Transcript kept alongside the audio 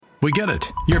We get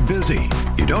it. You're busy.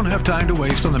 You don't have time to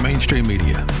waste on the mainstream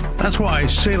media. That's why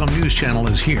Salem News Channel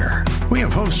is here. We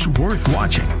have hosts worth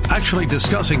watching, actually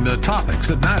discussing the topics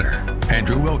that matter.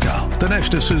 Andrew Wilkow,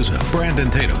 Dinesh D'Souza, Brandon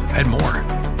Tatum, and more.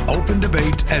 Open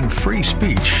debate and free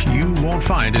speech you won't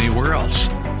find anywhere else.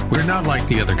 We're not like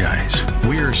the other guys.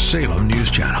 We're Salem News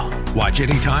Channel. Watch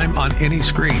anytime on any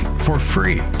screen for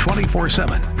free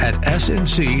 24/7 at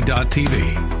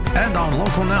snc.tv and on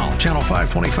Local Now, Channel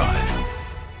 525.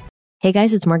 Hey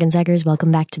guys, it's Morgan Zegers.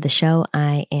 Welcome back to the show.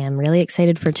 I am really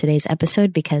excited for today's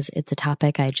episode because it's a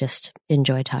topic I just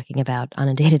enjoy talking about on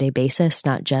a day-to-day basis,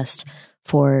 not just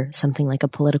for something like a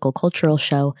political cultural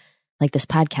show like this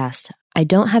podcast. I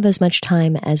don't have as much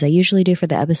time as I usually do for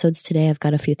the episodes today. I've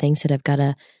got a few things that I've got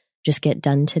to just get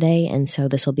done today, and so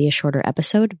this will be a shorter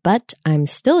episode, but I'm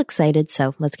still excited,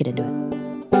 so let's get into it.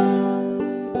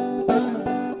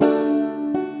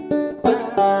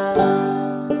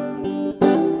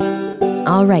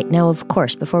 All right. Now, of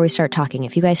course, before we start talking,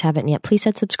 if you guys haven't yet, please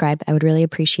hit subscribe. I would really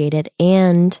appreciate it.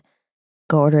 And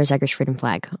go order a Zegers Freedom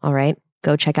Flag. All right.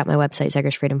 Go check out my website,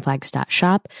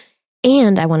 zegersfreedomflags.shop.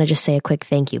 And I want to just say a quick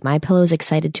thank you. MyPillow is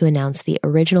excited to announce the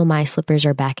original My Slippers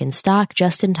are back in stock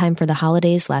just in time for the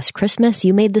holidays. Last Christmas,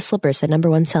 you made the slippers the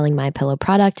 #1 selling MyPillow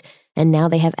product. And now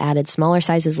they have added smaller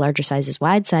sizes, larger sizes,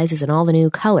 wide sizes, and all the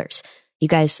new colors. You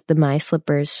guys, the My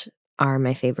Slippers are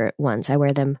my favorite ones. I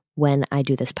wear them when I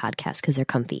do this podcast because they're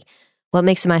comfy. What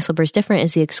makes the My Slippers different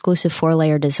is the exclusive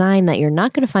 4-layer design that you're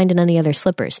not going to find in any other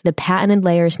slippers. The patented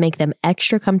layers make them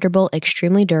extra comfortable,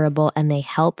 extremely durable, and they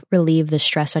help relieve the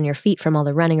stress on your feet from all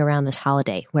the running around this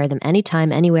holiday. Wear them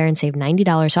anytime, anywhere, and save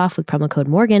 $90 off with promo code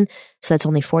Morgan, so that's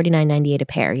only $49.98 a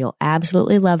pair. You'll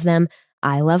absolutely love them.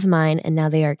 I love mine, and now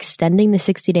they are extending the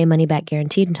 60-day money-back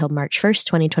guaranteed until March 1st,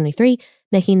 2023,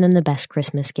 making them the best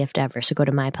Christmas gift ever. So go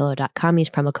to mypillow.com, use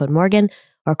promo code Morgan,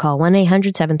 or call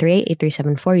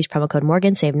 1-800-738-8374. Use promo code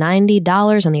Morgan, save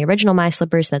 $90 on the original My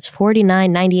Slippers. That's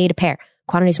 $49.98 a pair.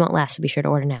 Quantities won't last, so be sure to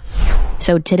order now.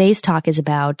 So today's talk is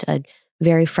about a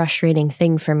very frustrating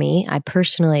thing for me. I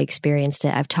personally experienced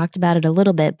it. I've talked about it a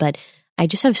little bit, but I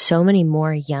just have so many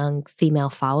more young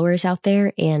female followers out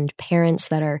there and parents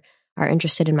that are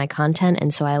interested in my content.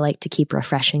 And so I like to keep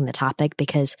refreshing the topic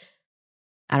because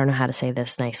I don't know how to say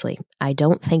this nicely. I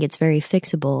don't think it's very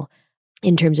fixable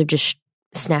in terms of just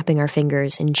snapping our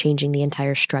fingers and changing the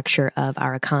entire structure of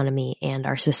our economy and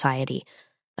our society.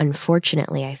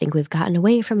 Unfortunately, I think we've gotten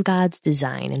away from God's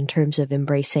design in terms of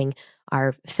embracing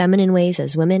our feminine ways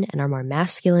as women and our more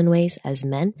masculine ways as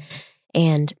men.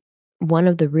 And one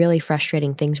of the really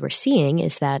frustrating things we're seeing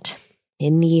is that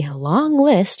in the long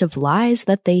list of lies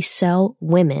that they sell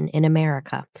women in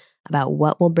America about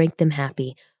what will make them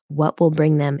happy, what will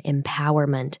bring them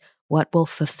empowerment, what will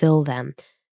fulfill them,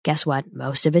 guess what?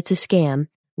 Most of it's a scam.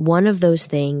 One of those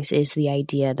things is the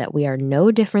idea that we are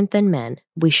no different than men.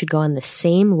 We should go on the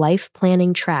same life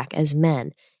planning track as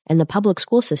men. And the public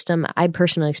school system, I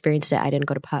personally experienced it. I didn't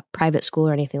go to private school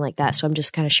or anything like that, so I'm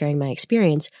just kind of sharing my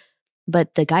experience.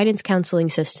 But the guidance counseling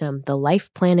system, the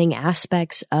life planning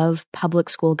aspects of public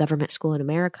school, government school in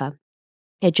America,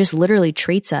 it just literally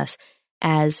treats us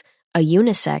as a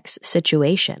unisex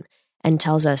situation and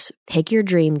tells us, pick your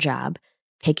dream job,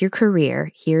 pick your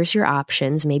career, here's your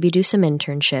options, maybe do some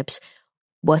internships,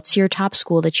 what's your top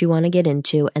school that you want to get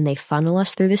into, and they funnel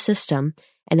us through the system,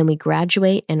 and then we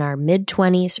graduate in our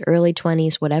mid-20s, early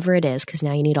 20s, whatever it is, because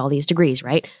now you need all these degrees,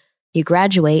 right? You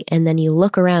graduate, and then you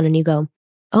look around and you go,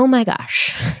 oh my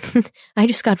gosh, I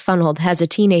just got funneled as a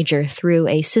teenager through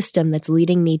a system that's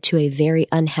leading me to a very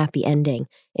unhappy ending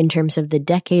in terms of the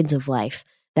decades of life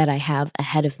that I have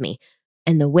ahead of me.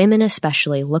 And the women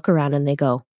especially look around and they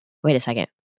go, wait a second,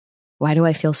 why do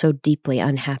I feel so deeply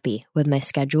unhappy with my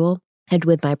schedule and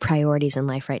with my priorities in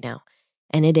life right now?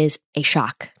 And it is a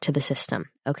shock to the system,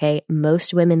 okay?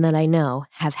 Most women that I know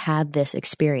have had this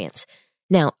experience.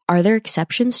 Now, are there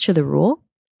exceptions to the rule?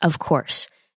 Of course.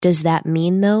 Does that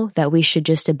mean, though, that we should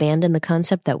just abandon the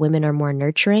concept that women are more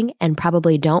nurturing and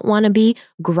probably don't want to be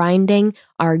grinding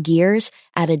our gears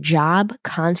at a job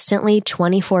constantly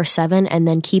 24/7 and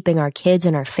then keeping our kids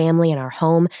and our family and our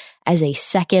home as a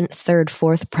second, third,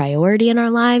 fourth priority in our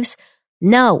lives?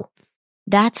 No,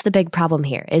 that's the big problem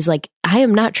here is like, I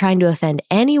am not trying to offend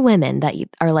any women that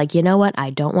are like, you know what?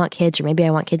 I don't want kids, or maybe I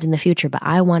want kids in the future, but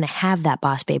I want to have that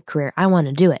boss babe career. I want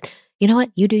to do it. You know what?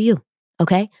 You do you.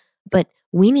 Okay. But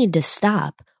we need to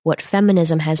stop what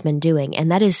feminism has been doing, and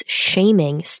that is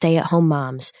shaming stay-at-home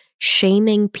moms,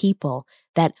 shaming people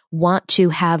that want to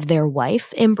have their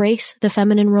wife embrace the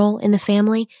feminine role in the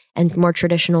family and more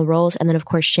traditional roles. And then, of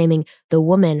course, shaming the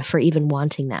woman for even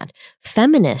wanting that.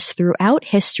 Feminists throughout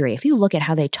history, if you look at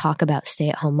how they talk about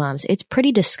stay-at-home moms, it's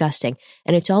pretty disgusting.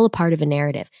 And it's all a part of a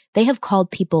narrative. They have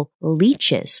called people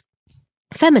leeches.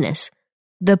 Feminists,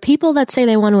 the people that say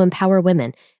they want to empower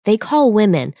women, they call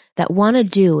women that want to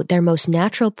do their most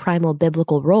natural, primal,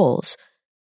 biblical roles,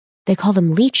 they call them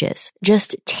leeches,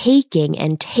 just taking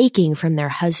and taking from their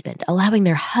husband, allowing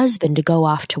their husband to go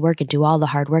off to work and do all the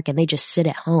hard work, and they just sit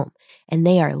at home. And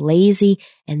they are lazy,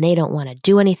 and they don't want to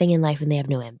do anything in life, and they have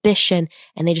no ambition,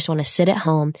 and they just want to sit at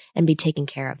home and be taken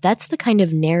care of. That's the kind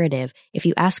of narrative if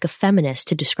you ask a feminist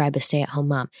to describe a stay-at-home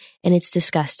mom, and it's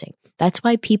disgusting. That's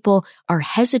why people are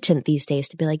hesitant these days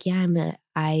to be like, yeah,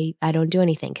 I don't do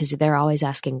anything, because they're always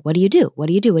asking, what do you do? What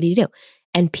do you do? What do you do?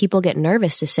 And people get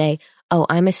nervous to say, oh,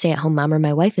 I'm a stay-at-home mom, or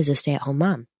my wife is a stay-at-home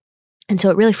mom. And so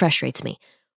it really frustrates me.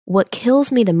 What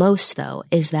kills me the most, though,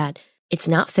 is that it's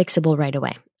not fixable right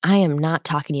away. I am not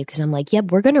talking to you because I'm like, yep,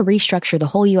 we're going to restructure the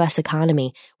whole U.S.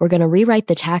 economy. We're going to rewrite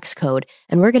the tax code,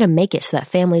 and we're going to make it so that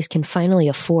families can finally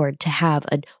afford to have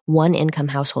a one-income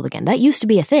household again. That used to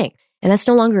be a thing, and that's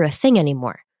no longer a thing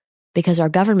anymore because our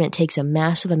government takes a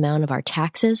massive amount of our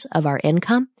taxes, of our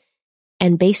income,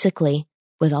 and basically,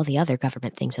 with all the other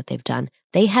government things that they've done,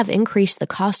 they have increased the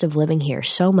cost of living here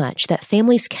so much that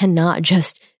families cannot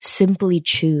just simply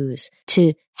choose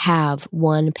to have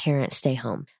one parent stay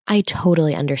home. I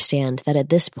totally understand that at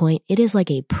this point, it is like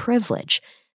a privilege.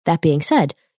 That being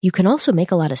said, you can also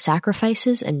make a lot of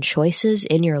sacrifices and choices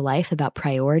in your life about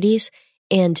priorities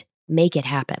and make it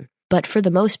happen. But for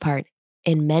the most part,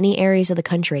 in many areas of the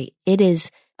country, it is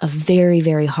a very,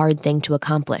 very hard thing to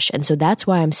accomplish. And so that's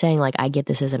why I'm saying, like, I get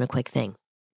this isn't a quick thing.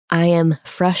 I am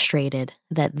frustrated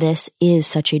that this is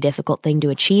such a difficult thing to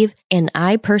achieve, and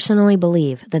I personally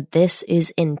believe that this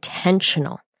is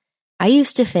intentional. I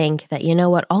used to think that, you know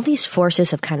what, all these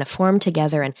forces have kind of formed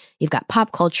together, and you've got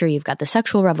pop culture, you've got the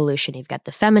sexual revolution, you've got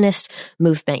the feminist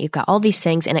movement, you've got all these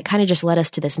things, and it kind of just led us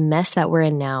to this mess that we're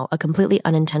in now, a completely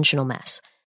unintentional mess.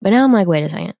 But now I'm like, wait a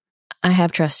second, I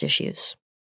have trust issues.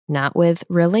 Not with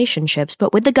relationships,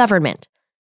 but with the government.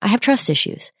 I have trust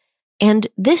issues. And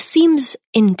this seems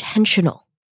intentional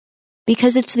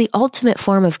because it's the ultimate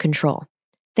form of control.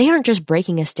 They aren't just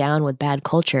breaking us down with bad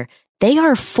culture. They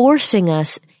are forcing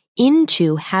us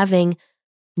into having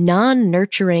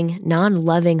non-nurturing,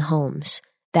 non-loving homes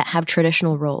that have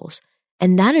traditional roles.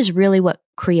 And that is really what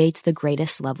creates the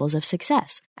greatest levels of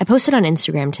success. I posted on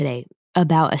Instagram today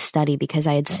about a study because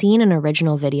I had seen an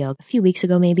original video a few weeks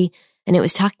ago maybe, and it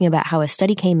was talking about how a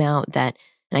study came out that,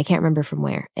 and I can't remember from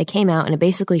where, it came out and it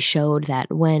basically showed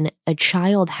that when a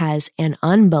child has an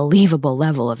unbelievable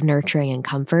level of nurturing and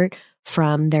comfort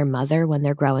from their mother when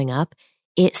they're growing up,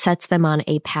 it sets them on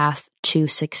a path to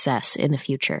success in the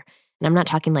future. And I'm not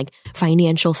talking like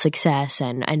financial success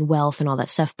and wealth and all that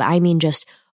stuff, but I mean just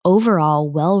overall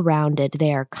well-rounded.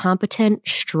 They are competent,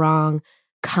 strong,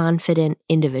 confident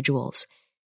individuals.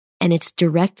 And it's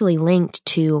directly linked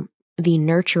to the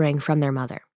nurturing from their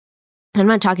mother. I'm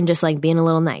not talking just like being a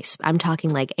little nice. I'm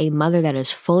talking like a mother that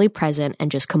is fully present and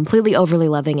just completely overly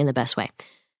loving in the best way.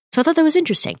 So I thought that was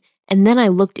interesting. And then I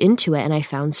looked into it and I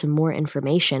found some more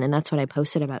information, and that's what I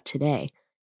posted about today.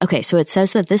 Okay, so it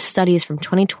says that this study is from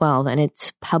 2012 and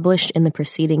it's published in the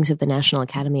Proceedings of the National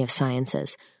Academy of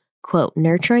Sciences. Quote,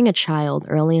 nurturing a child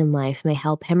early in life may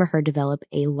help him or her develop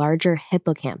a larger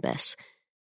hippocampus,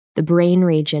 the brain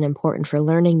region important for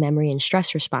learning, memory, and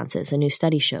stress responses, a new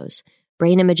study shows.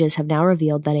 Brain images have now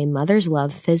revealed that a mother's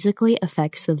love physically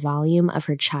affects the volume of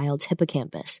her child's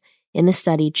hippocampus. In the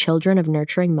study, children of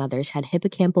nurturing mothers had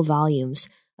hippocampal volumes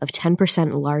of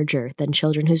 10% larger than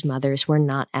children whose mothers were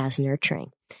not as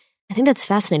nurturing. I think that's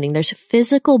fascinating. There's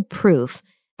physical proof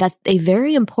that a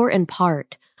very important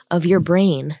part of your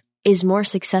brain is more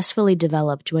successfully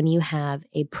developed when you have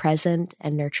a present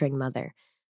and nurturing mother.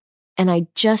 And I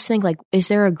just think, like, is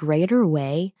there a greater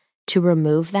way to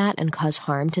remove that and cause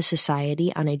harm to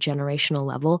society on a generational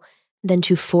level than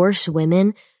to force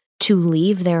women to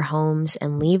leave their homes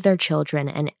and leave their children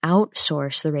and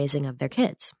outsource the raising of their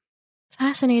kids?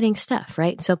 Fascinating stuff,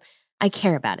 right? So I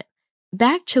care about it.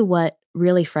 Back to what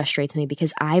really frustrates me,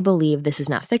 because I believe this is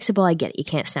not fixable. I get it. You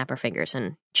can't snap our fingers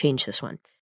and change this one.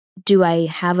 Do I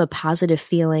have a positive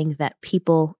feeling that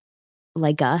people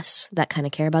like us that kind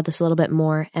of care about this a little bit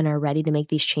more and are ready to make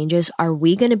these changes? Are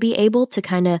we going to be able to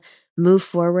kind of move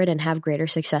forward and have greater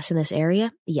success in this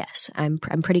area? Yes, I'm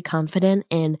pretty confident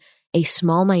in a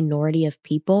small minority of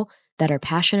people that are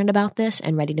passionate about this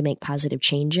and ready to make positive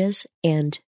changes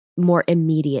and more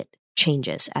immediate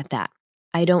changes at that.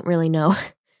 I don't really know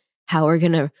how we're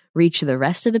going to reach the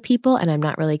rest of the people. And I'm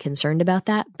not really concerned about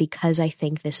that because I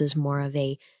think this is more of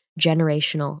a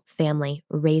generational family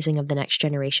raising of the next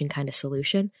generation kind of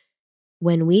solution.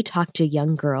 When we talk to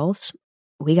young girls,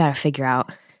 we got to figure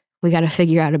out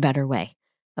a better way.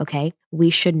 Okay. We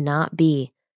should not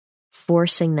be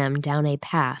forcing them down a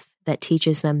path that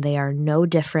teaches them they are no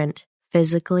different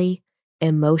physically,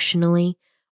 emotionally,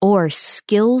 or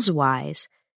skills-wise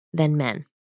than men,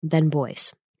 than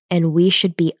boys. And we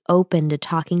should be open to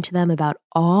talking to them about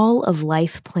all of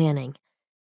life planning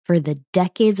for the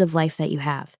decades of life that you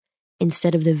have,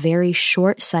 instead of the very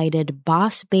short-sighted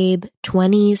boss babe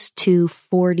 20s to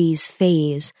 40s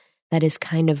phase that is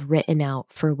kind of written out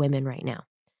for women right now.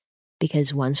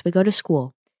 Because once we go to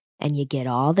school and you get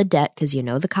all the debt, because you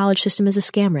know the college system is a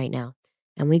scam right now,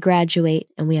 and we graduate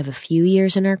and we have a few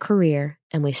years in our career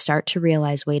and we start to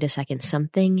realize, wait a second,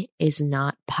 something is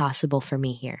not possible for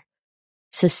me here.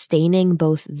 Sustaining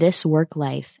both this work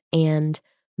life and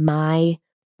my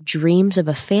dreams of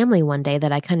a family one day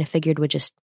that I kind of figured would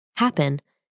just happen,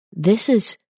 this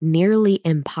is nearly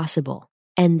impossible.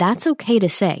 And that's okay to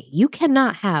say. You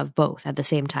cannot have both at the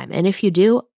same time. And if you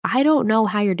do, I don't know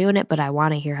how you're doing it, but I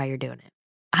want to hear how you're doing it.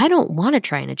 I don't want to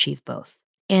try and achieve both.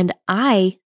 And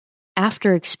I,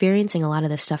 after experiencing a lot of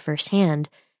this stuff firsthand,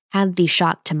 had the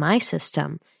shock to my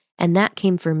system. And that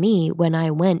came for me when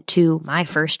I went to my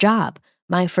first job,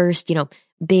 my first,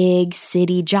 big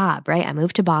city job, right? I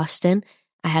moved to Boston.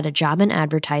 I had a job in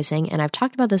advertising, and I've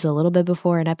talked about this a little bit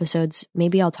before in episodes.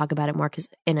 Maybe I'll talk about it more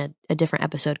in a different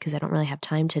episode because I don't really have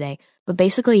time today. But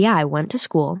basically, yeah, I went to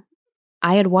school.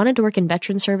 I had wanted to work in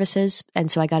veteran services,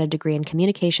 and so I got a degree in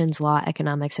communications, law,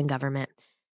 economics, and government.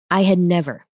 I had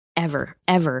never, ever,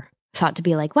 ever thought to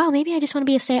be like, well, maybe I just want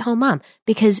to be a stay-at-home mom,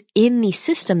 because in the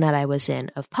system that I was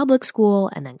in of public school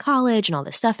and then college and all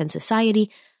this stuff and society,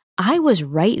 I was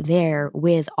right there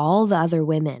with all the other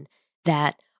women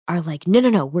that are like,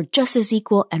 no, we're just as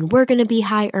equal and we're going to be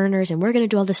high earners and we're going to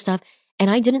do all this stuff. And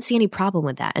I didn't see any problem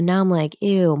with that. And now I'm like,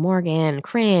 ew, Morgan,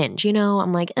 cringe,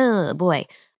 I'm like, oh boy.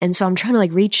 And so I'm trying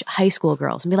to reach high school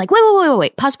girls and be like,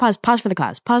 wait, pause for the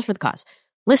cause.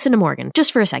 Listen to Morgan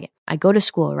just for a second. I go to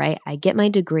school, right? I get my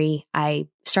degree. I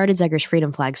started Zegers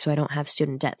Freedom Flag, so I don't have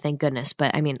student debt, thank goodness.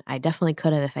 But I mean, I definitely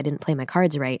could have if I didn't play my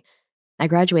cards right. I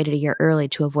graduated a year early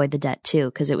to avoid the debt too,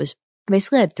 because it was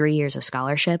basically I had 3 years of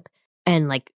scholarship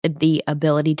and the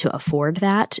ability to afford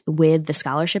that with the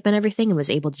scholarship and everything, and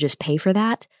was able to just pay for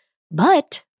that,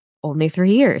 but only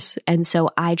 3 years. And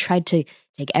so I tried to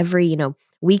take every,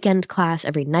 weekend class,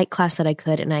 every night class that I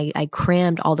could, and I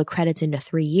crammed all the credits into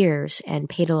 3 years and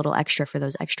paid a little extra for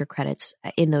those extra credits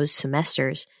in those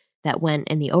semesters that went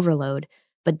in the overload.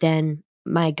 But then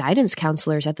my guidance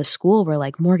counselors at the school were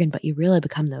like, Morgan, but you really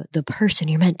become the person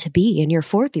you're meant to be in your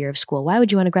 4th year of school. Why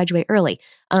would you want to graduate early?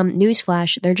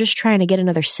 Newsflash, they're just trying to get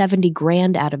another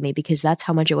 $70,000 out of me because that's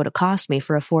how much it would have cost me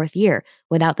for a 4th year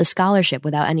without the scholarship,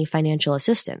 without any financial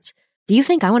assistance. Do you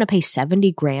think I want to pay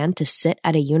 $70,000 to sit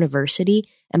at a university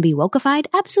and be wokeified?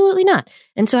 Absolutely not.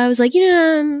 And so I was like,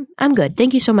 I'm good.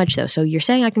 Thank you so much though. So you're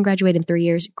saying I can graduate in 3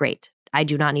 years? Great. I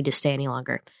do not need to stay any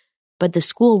longer. But the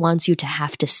school wants you to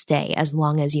have to stay as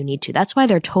long as you need to. That's why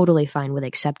they're totally fine with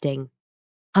accepting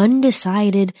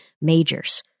undecided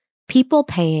majors. People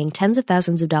paying tens of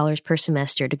thousands of dollars per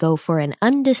semester to go for an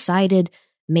undecided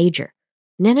major.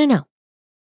 No.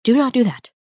 Do not do that.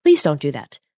 Please don't do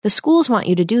that. The schools want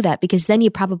you to do that because then you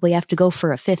probably have to go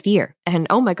for a 5th year. And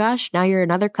oh my gosh, now you're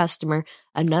another customer,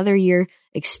 another year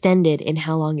extended in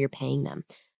how long you're paying them.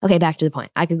 Okay, back to the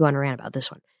point. I could go on a rant about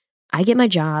this one. I get my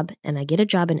job and I get a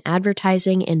job in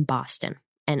advertising in Boston.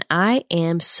 And I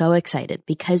am so excited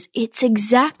because it's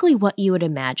exactly what you would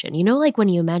imagine. When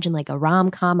you imagine a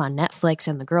rom-com on Netflix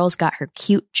and the girl's got her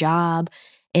cute job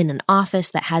in an office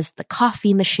that has the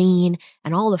coffee machine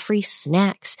and all the free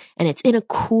snacks. And it's in a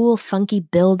cool, funky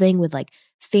building with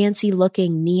fancy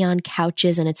looking neon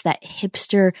couches. And it's that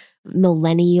hipster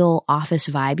millennial office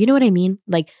vibe. You know what I mean?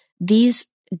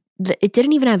 It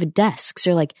didn't even have desks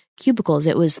or cubicles.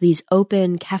 It was these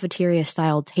open cafeteria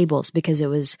style tables because it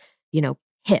was,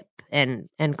 hip and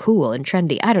cool and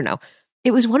trendy. I don't know. It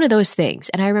was one of those things.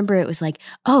 And I remember it was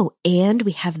oh, and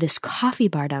we have this coffee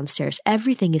bar downstairs.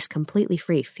 Everything is completely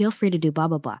free. Feel free to do blah,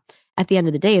 blah, blah. At the end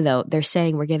of the day, though, they're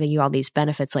saying we're giving you all these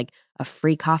benefits like a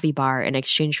free coffee bar in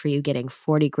exchange for you getting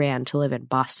 $40,000 to live in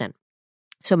Boston.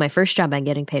 So my first job, I'm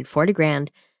getting paid $40,000,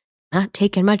 not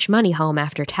taking much money home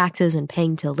after taxes and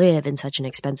paying to live in such an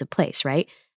expensive place, right?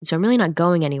 So I'm really not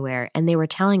going anywhere. And they were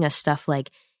telling us stuff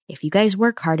like, if you guys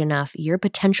work hard enough, your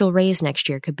potential raise next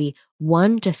year could be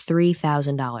 $1,000 to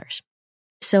 $3,000.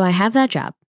 So I have that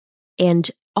job. And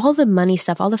all the money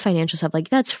stuff, all the financial stuff, like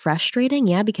that's frustrating.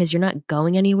 Yeah. Because you're not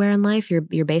going anywhere in life.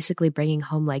 You're basically bringing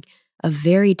home like a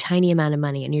very tiny amount of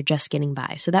money and you're just getting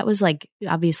by. So that was like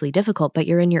obviously difficult, but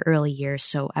you're in your early years.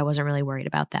 So I wasn't really worried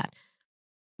about that.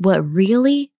 What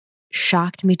really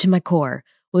shocked me to my core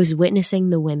was witnessing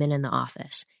the women in the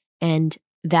office. And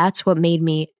that's what made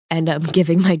me end up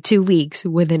giving my 2 weeks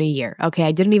within a year. Okay.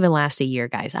 I didn't even last a year,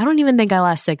 guys. I don't even think I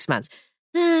last 6 months.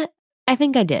 I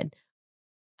think I did.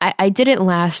 I didn't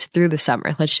last through the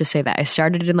summer. Let's just say that. I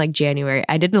started in like January.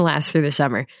 I didn't last through the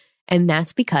summer. And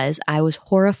that's because I was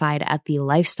horrified at the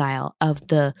lifestyle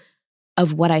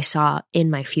of what I saw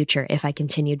in my future if I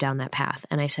continued down that path.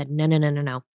 And I said,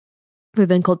 no.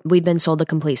 We've been sold a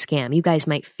complete scam. You guys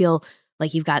might feel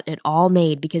like you've got it all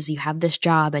made because you have this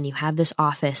job and you have this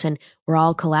office and we're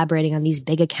all collaborating on these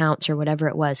big accounts or whatever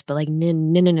it was. But like,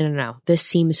 no. This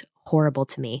seems horrible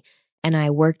to me. And I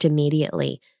worked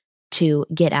immediately to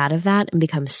get out of that and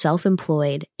become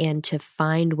self-employed and to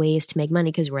find ways to make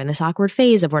money because we're in this awkward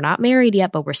phase of we're not married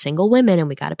yet, but we're single women and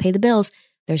we got to pay the bills.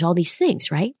 There's all these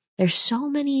things, right? There's so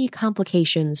many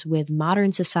complications with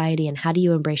modern society and how do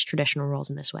you embrace traditional roles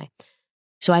in this way?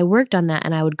 So I worked on that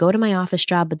and I would go to my office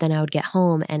job, but then I would get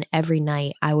home and every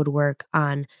night I would work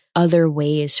on other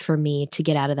ways for me to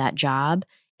get out of that job.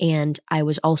 And I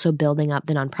was also building up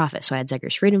the nonprofit. So I had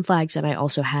Zegar's Freedom Flags and I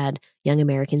also had Young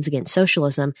Americans Against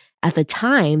Socialism. At the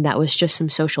time, that was just some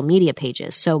social media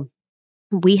pages. So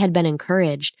we had been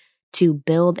encouraged to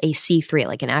build a C3,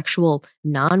 like an actual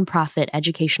nonprofit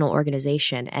educational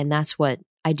organization. And that's what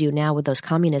I do now with those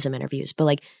communism interviews. But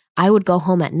like I would go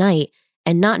home at night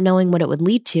and not knowing what it would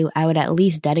lead to, I would at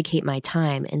least dedicate my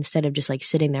time instead of just like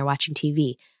sitting there watching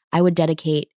TV. I would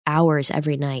dedicate hours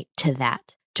every night to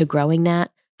that, to growing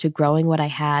what I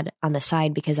had on the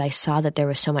side because I saw that there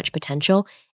was so much potential.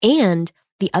 And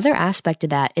the other aspect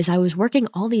of that is I was working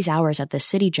all these hours at this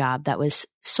city job that was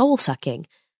soul sucking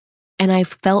and I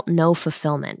felt no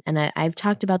fulfillment. And I've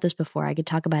talked about this before. I could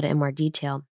talk about it in more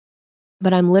detail,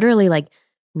 but I'm literally like,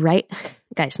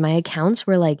 guys, my accounts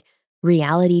were like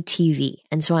reality TV.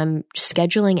 And so I'm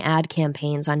scheduling ad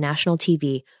campaigns on national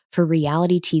TV for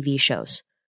reality TV shows.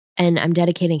 And I'm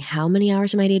dedicating how many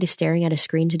hours of my day to staring at a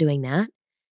screen to doing that?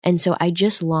 And so I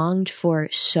just longed for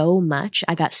so much.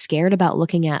 I got scared about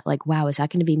looking at like, wow, is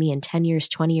that going to be me in 10 years,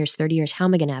 20 years, 30 years? How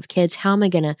am I going to have kids? How am I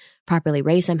going to properly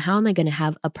raise them? How am I going to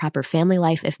have a proper family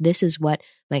life if this is what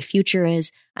my future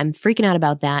is? I'm freaking out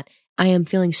about that. I am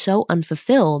feeling so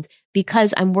unfulfilled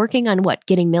because I'm working on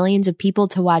getting millions of people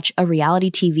to watch a reality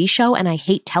TV show and I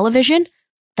hate television.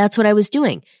 That's what I was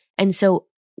doing. And so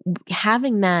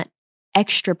having that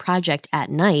extra project at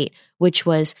night, which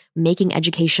was making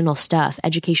educational stuff,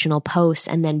 educational posts,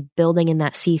 and then building in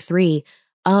that C3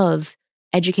 of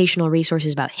educational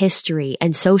resources about history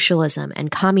and socialism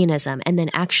and communism, and then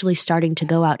actually starting to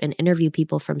go out and interview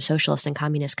people from socialist and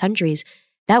communist countries,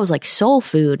 that was like soul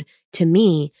food to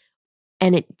me.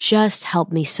 And it just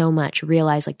helped me so much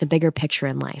realize like the bigger picture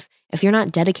in life. If you're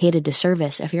not dedicated to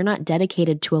service, if you're not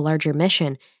dedicated to a larger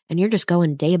mission, and you're just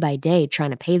going day by day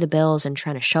trying to pay the bills and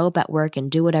trying to show up at work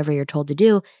and do whatever you're told to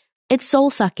do, it's soul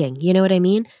sucking. You know what I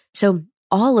mean? So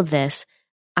all of this,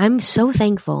 I'm so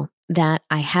thankful that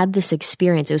I had this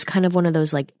experience. It was kind of one of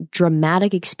those like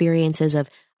dramatic experiences of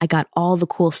I got all the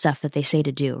cool stuff that they say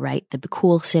to do, right? The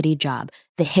cool city job,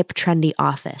 the hip, trendy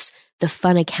office, the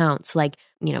fun accounts, like,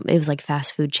 you know, it was like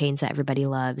fast food chains that everybody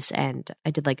loves. And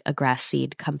I did like a grass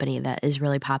seed company that is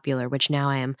really popular, which now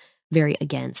I am very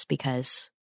against because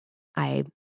I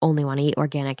only want to eat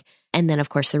organic. And then of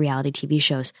course the reality TV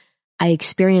shows. I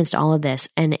experienced all of this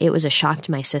and it was a shock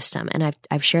to my system. And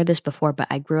I've shared this before, but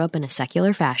I grew up in a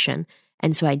secular fashion.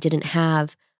 And so I didn't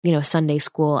have, you know, Sunday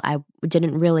school. I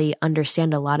didn't really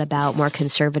understand a lot about more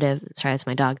conservative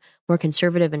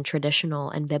and traditional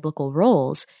and biblical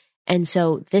roles. And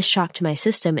so this shock to my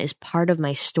system is part of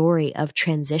my story of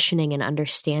transitioning and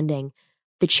understanding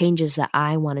the changes that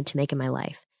I wanted to make in my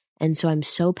life. And so I'm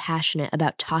so passionate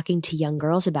about talking to young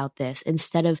girls about this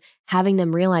instead of having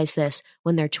them realize this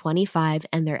when they're 25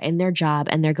 and they're in their job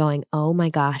and they're going, oh my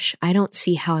gosh, I don't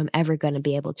see how I'm ever going to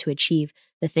be able to achieve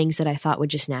the things that I thought would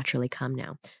just naturally come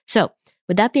now. So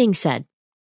with that being said,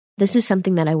 this is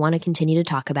something that I want to continue to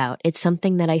talk about. It's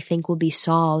something that I think will be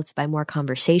solved by more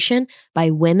conversation,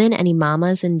 by women, any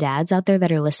mamas and dads out there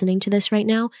that are listening to this right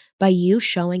now, by you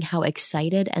showing how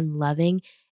excited and loving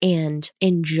and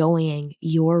enjoying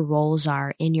your roles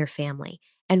are in your family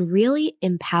and really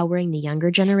empowering the younger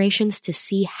generations to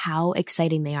see how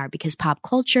exciting they are, because pop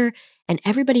culture and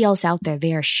everybody else out there,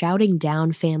 they are shouting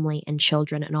down family and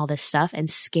children and all this stuff and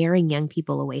scaring young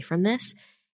people away from this.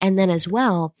 And then as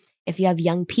well, if you have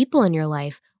young people in your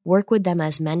life, work with them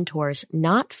as mentors,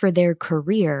 not for their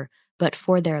career, but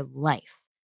for their life.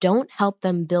 Don't help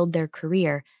them build their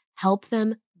career. Help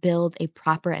them build a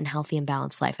proper and healthy and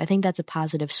balanced life. I think that's a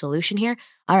positive solution here.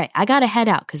 All right, I got to head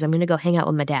out because I'm going to go hang out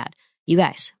with my dad. You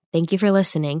guys, thank you for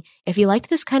listening. If you liked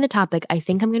this kind of topic, I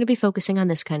think I'm going to be focusing on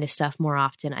this kind of stuff more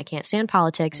often. I can't stand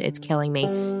politics. It's killing me.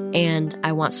 And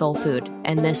I want soul food.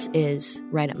 And this is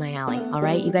right up my alley. All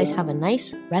right, you guys have a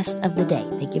nice rest of the day.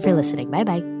 Thank you for listening.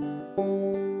 Bye-bye.